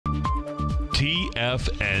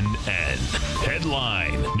TFNN.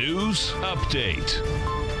 Headline News Update.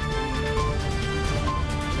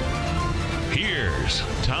 Here's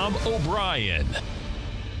Tom O'Brien.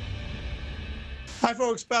 Hi,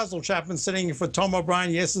 folks. Basil Chapman sitting in for Tom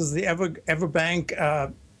O'Brien. Yes, this is the Everbank,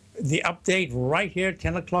 the update right here,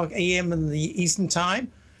 10 o'clock a.m. in the Eastern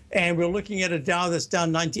Time. And we're looking at a Dow that's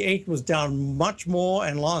down 98, was down much more.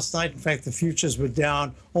 And last night, in fact, the futures were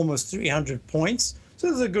down almost 300 points. So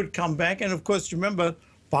this is a good comeback. And of course, remember,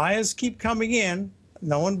 buyers keep coming in.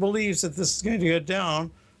 No one believes that this is going to go down.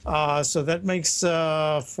 So that makes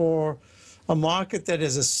for a market that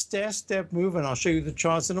is a stair-step move, and I'll show you the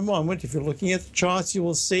charts in a moment. If you're looking at the charts, you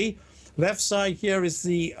will see left side here is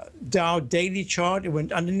the Dow daily chart. It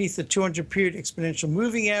went underneath the 200-period exponential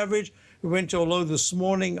moving average. We went to a low this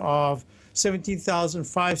morning of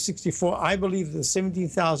 17,564. I believe the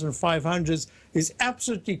 17,500s is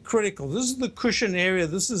absolutely critical. This is the cushion area.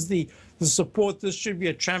 This is the support. This should be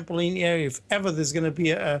a trampoline area if ever there's going to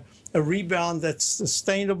be a rebound that's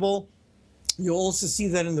sustainable. You'll also see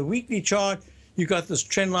that in the weekly chart, you got this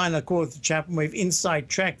trend line. I call it the Chapman wave inside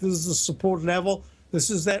track. This is the support level. This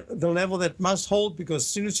is the level that must hold, because as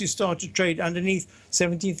soon as you start to trade underneath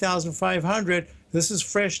 17,500, this is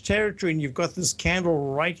fresh territory. And you've got this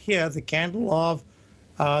candle right here, the candle of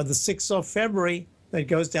the 6th of February that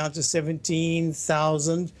goes down to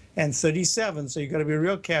 17,037. So you've got to be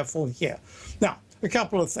real careful here. Now, a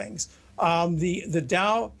couple of things. The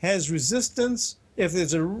Dow has resistance. If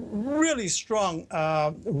there's a really strong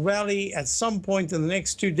rally at some point in the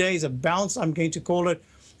next 2 days, a bounce, I'm going to call it,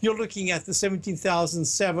 you're looking at the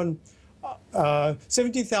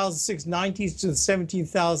 17,690s to the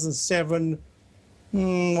 17,007,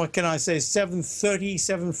 what can I say, 730,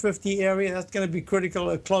 750 area. That's going to be critical.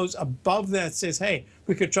 A close above that says, hey,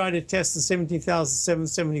 we could try to test the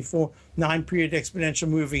 17,774 9-period exponential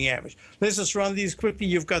moving average. Let's just run these quickly.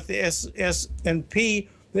 You've got the S&P.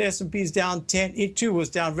 The S&P is down 10. It too was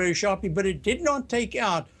down very sharply, but it did not take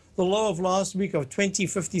out the low of last week of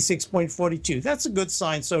 2056.42. That's a good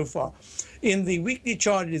sign so far. In the weekly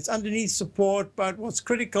chart, it's underneath support, but what's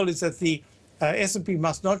critical is that the S&P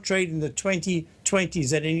must not trade in the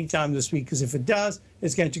 2020s at any time this week, because if it does,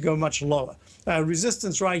 it's going to go much lower.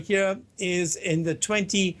 Resistance right here is in the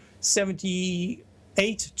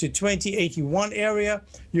 2078 to 2081 area.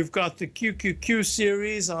 You've got the QQQ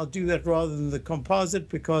series. I'll do that rather than the composite,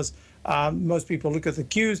 because most people look at the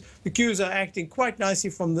Qs. The Qs are acting quite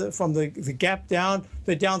nicely from the gap down.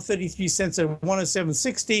 They're down 33 cents at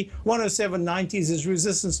 107.60. 107.90s is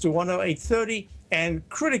resistance to 108.30 and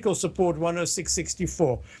critical support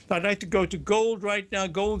 106.64. I'd like to go to gold right now.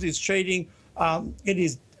 Gold is trading.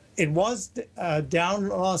 It was down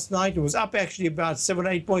last night. It was up actually about 7 or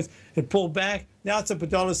 8 points. It pulled back. Now it's up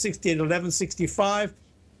 $1.60 at 11.65.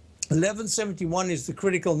 1171 is the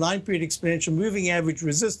critical 9-period exponential moving average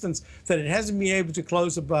resistance that it hasn't been able to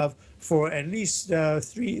close above for at least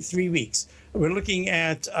three weeks. We're looking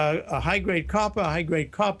at a high-grade copper.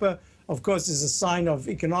 High-grade copper, of course, is a sign of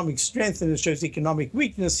economic strength, and it shows economic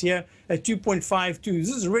weakness here at 2.52. This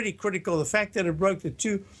is really critical. The fact that it broke the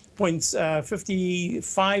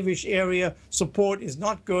 2.55-ish area support is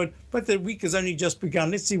not good, but the week has only just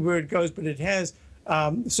begun. Let's see where it goes, but it has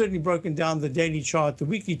certainly broken down the daily chart. The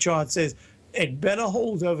weekly chart says it better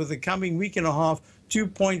hold over the coming week and a half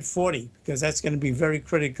 2.40, because that's going to be very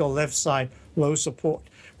critical left side low support.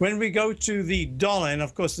 When we go to the dollar, and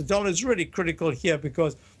of course the dollar is really critical here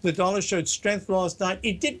because the dollar showed strength last night.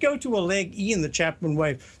 It did go to a leg E in the Chapman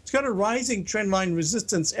wave. It's got a rising trend line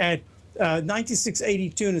resistance at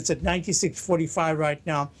 96.82, and it's at 96.45 right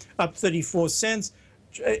now, up 34 cents.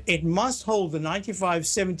 It must hold the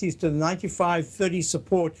 95.70s to the 95.30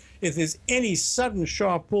 support if there's any sudden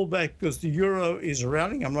sharp pullback, because the euro is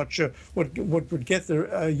rallying. I'm not sure what would get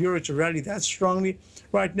the euro to rally that strongly.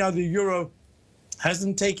 Right now, the euro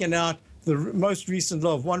hasn't taken out the most recent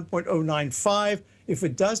low of 1.095. If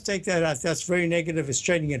it does take that out, that's very negative. It's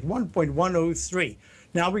trading at 1.103.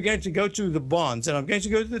 Now we're going to go to the bonds, and I'm going to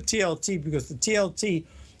go to the TLT, because the TLT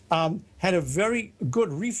had a very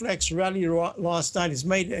good reflex rally last night. It's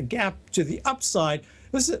made a gap to the upside.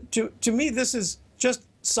 To me, this is just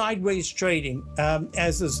sideways trading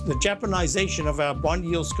as the Japanization of our bond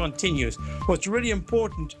yields continues. What's really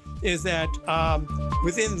important is that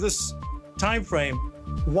within this time frame,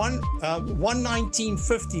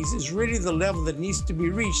 119.50s is really the level that needs to be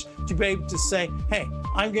reached to be able to say, hey,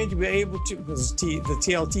 I'm going to be able to, this is the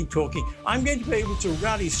TLT talking, I'm going to be able to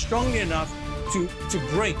rally strongly enough to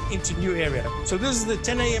break into new area. So this is the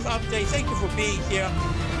 10 a.m. update. Thank you for being here.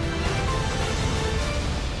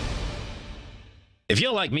 If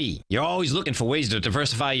you're like me, you're always looking for ways to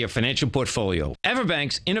diversify your financial portfolio.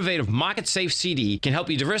 Everbank's innovative market-safe CD can help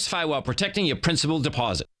you diversify while protecting your principal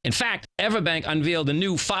deposit. In fact, Everbank unveiled a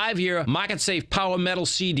new 5-year market-safe power metal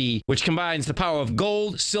CD, which combines the power of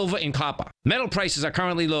gold, silver, and copper. Metal prices are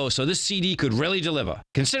currently low, so this CD could really deliver.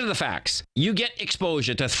 Consider the facts. You get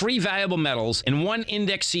exposure to 3 valuable metals in one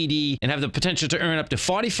index CD and have the potential to earn up to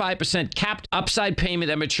 45% capped upside payment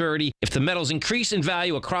at maturity if the metals increase in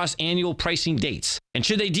value across annual pricing dates. And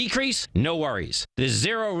should they decrease? No worries. There's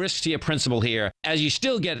zero risk to your principal here, as you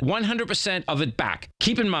still get 100% of it back.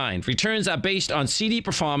 Keep in mind, returns are based on CD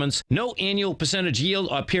performance. No annual percentage yield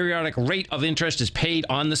or periodic rate of interest is paid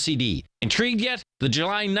on the CD. Intrigued yet? The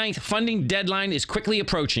July 9th funding deadline is quickly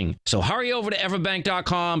approaching, so hurry over to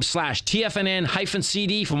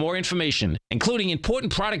everbank.com/TFNN-CD for more information, including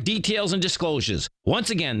important product details and disclosures. Once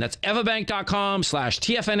again, that's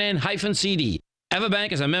everbank.com/TFNN-CD.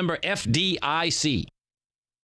 Everbank is a member FDIC.